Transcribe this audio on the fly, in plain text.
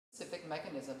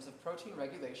mechanisms of protein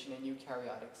regulation in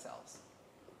eukaryotic cells.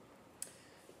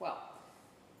 Well,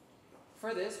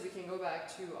 for this, we can go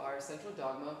back to our central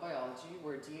dogma of biology,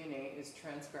 where DNA is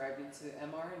transcribed into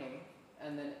mRNA,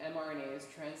 and then mRNA is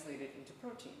translated into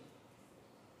protein.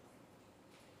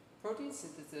 Protein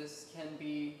synthesis can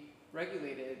be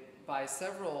regulated by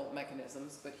several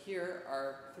mechanisms, but here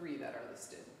are 3 that are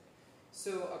listed.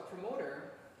 So a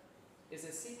promoter is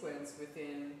a sequence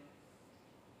within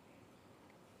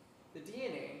the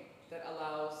DNA that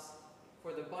allows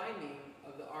for the binding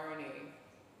of the RNA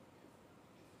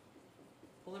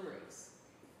polymerase.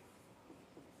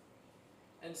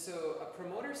 And so a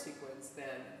promoter sequence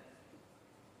then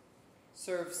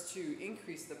serves to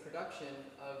increase the production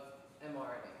of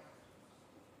mRNA.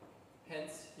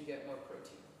 Hence, you get more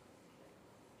protein.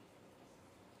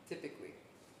 Typically.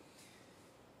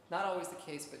 Not always the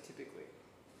case, but typically.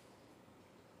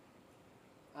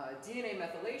 DNA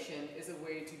methylation is a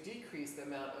way to decrease the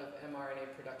amount of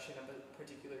mRNA production of a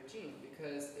particular gene,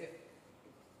 because if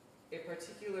a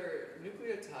particular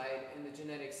nucleotide in the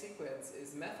genetic sequence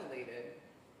is methylated,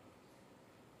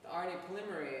 the RNA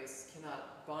polymerase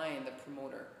cannot bind the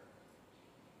promoter,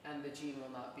 and the gene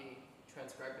will not be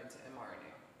transcribed into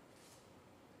mRNA.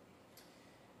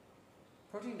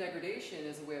 Protein degradation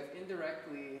is a way of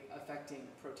indirectly affecting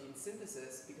protein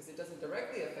synthesis, because it doesn't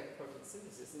directly affect protein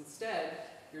synthesis. Instead,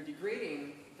 you're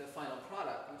degrading the final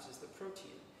product, which is the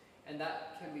protein. And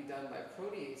that can be done by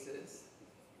proteases,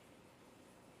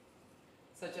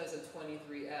 such as a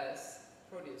 23S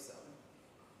proteasome,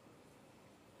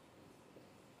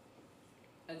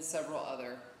 and several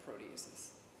other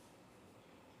proteases.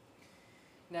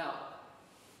 Now,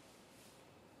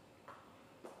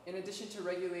 in addition to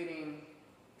regulating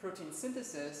protein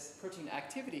synthesis, protein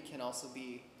activity can also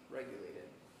be regulated.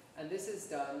 And this is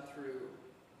done through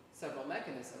several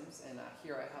mechanisms, and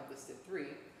here I have listed 3.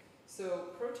 So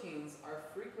proteins are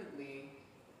frequently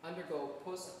undergo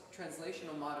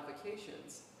post-translational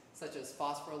modifications, such as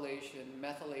phosphorylation,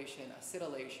 methylation,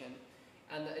 acetylation,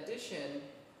 and the addition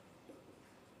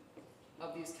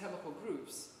of these chemical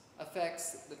groups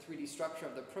affects the 3D structure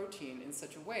of the protein in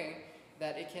such a way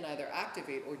that it can either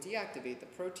activate or deactivate the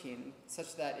protein,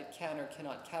 such that it can or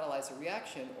cannot catalyze a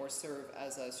reaction or serve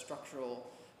as a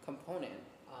structural component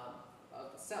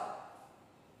of the cell.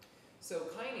 So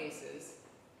kinases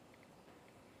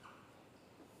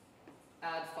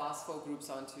add phospho groups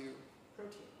onto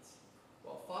proteins,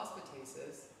 while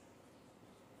phosphatases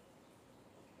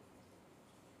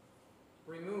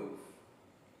remove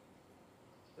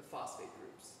the phosphate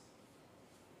groups.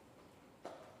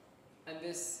 And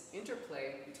this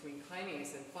interplay between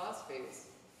kinase and phosphase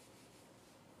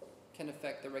can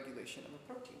affect the regulation of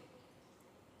a protein.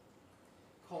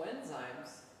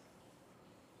 Coenzymes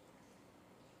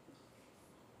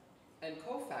and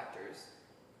cofactors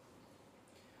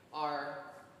are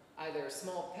either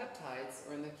small peptides,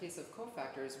 or in the case of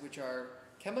cofactors, which are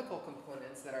chemical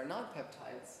components that are not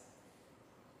peptides,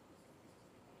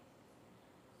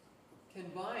 can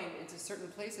bind into certain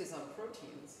places on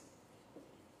proteins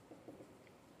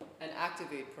and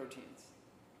activate proteins.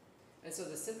 And so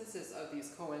the synthesis of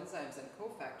these coenzymes and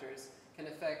cofactors can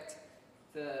affect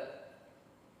the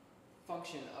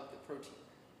function of the protein.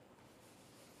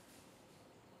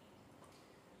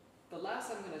 The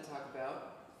last I'm going to talk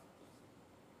about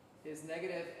is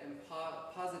negative and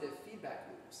positive feedback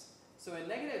loops. So in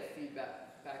negative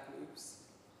feedback loops,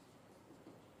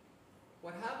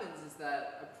 what happens is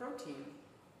that a protein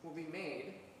will be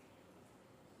made,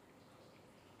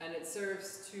 and it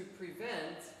serves to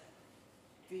prevent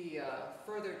the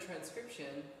further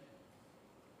transcription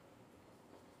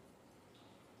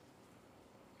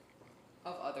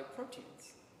of other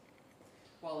proteins.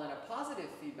 While in a positive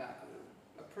feedback loop,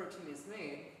 a protein is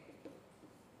made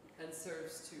and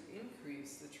serves to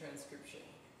increase the transcription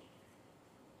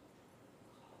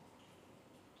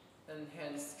and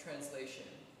hence translation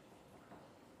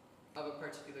of a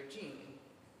particular gene,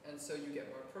 and so you get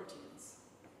more proteins.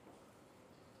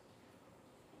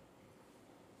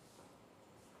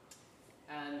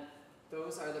 And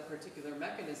those are the particular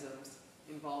mechanisms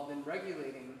involved in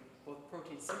regulating both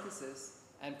protein synthesis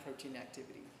and protein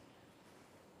activity.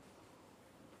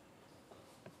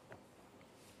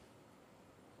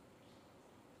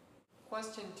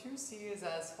 Question 2C is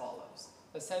as follows.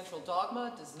 The central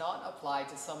dogma does not apply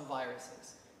to some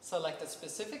viruses. Select a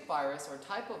specific virus or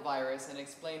type of virus and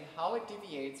explain how it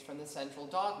deviates from the central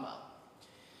dogma.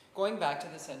 Going back to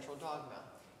the central dogma,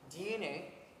 DNA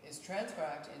is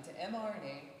transcribed into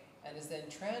mRNA and is then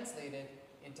translated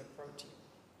into protein.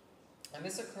 And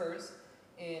this occurs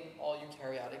in all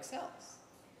eukaryotic cells.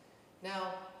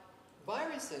 Now,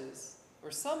 viruses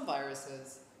or some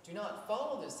viruses, do not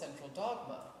follow this central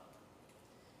dogma.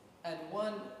 And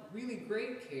one really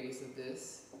great case of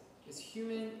this is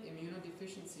human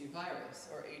immunodeficiency virus,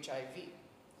 or HIV.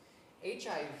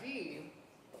 HIV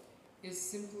is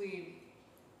simply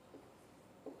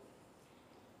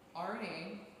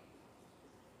RNA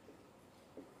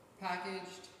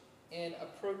packaged in a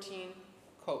protein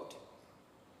coat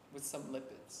with some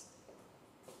lipids.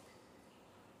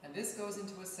 And this goes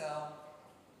into a cell,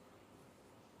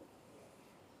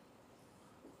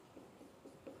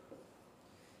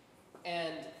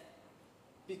 and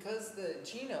because the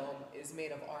genome is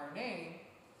made of RNA,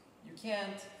 you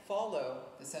can't follow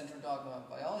the central dogma of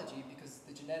biology because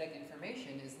the genetic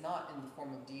information is not in the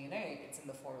form of DNA, it's in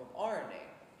the form of RNA.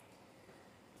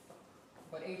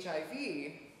 But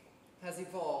HIV has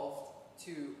evolved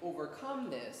to overcome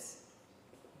this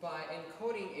by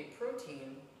encoding a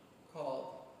protein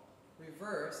called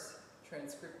reverse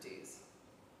transcriptase.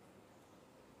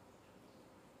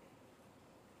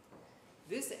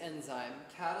 This enzyme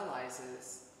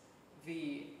catalyzes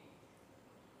the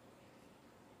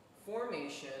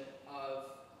formation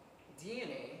of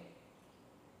DNA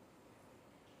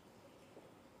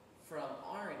from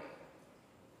RNA.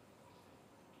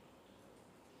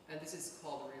 And this is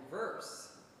called reverse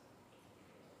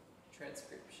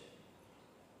transcription.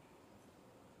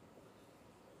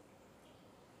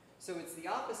 So it's the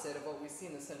opposite of what we see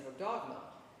in the central dogma.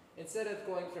 Instead of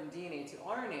going from DNA to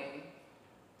RNA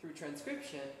through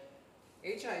transcription,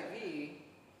 HIV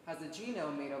has a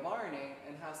genome made of RNA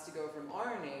and has to go from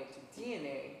RNA to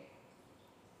DNA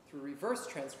through reverse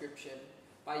transcription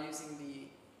by using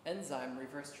the enzyme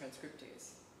reverse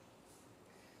transcriptase.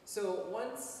 So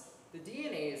once the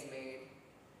DNA is made,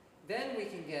 then we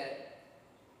can get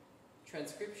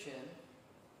transcription,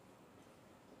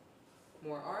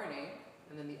 more RNA,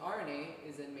 and then the RNA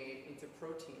is then made into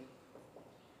protein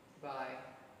by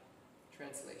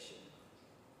translation.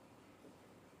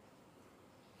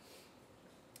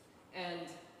 And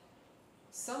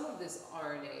some of this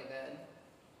RNA then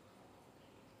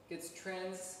gets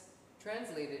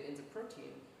translated into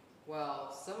protein,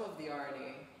 while some of the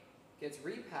RNA gets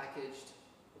repackaged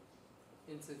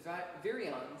into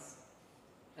virions,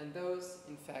 and those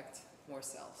infect more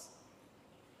cells.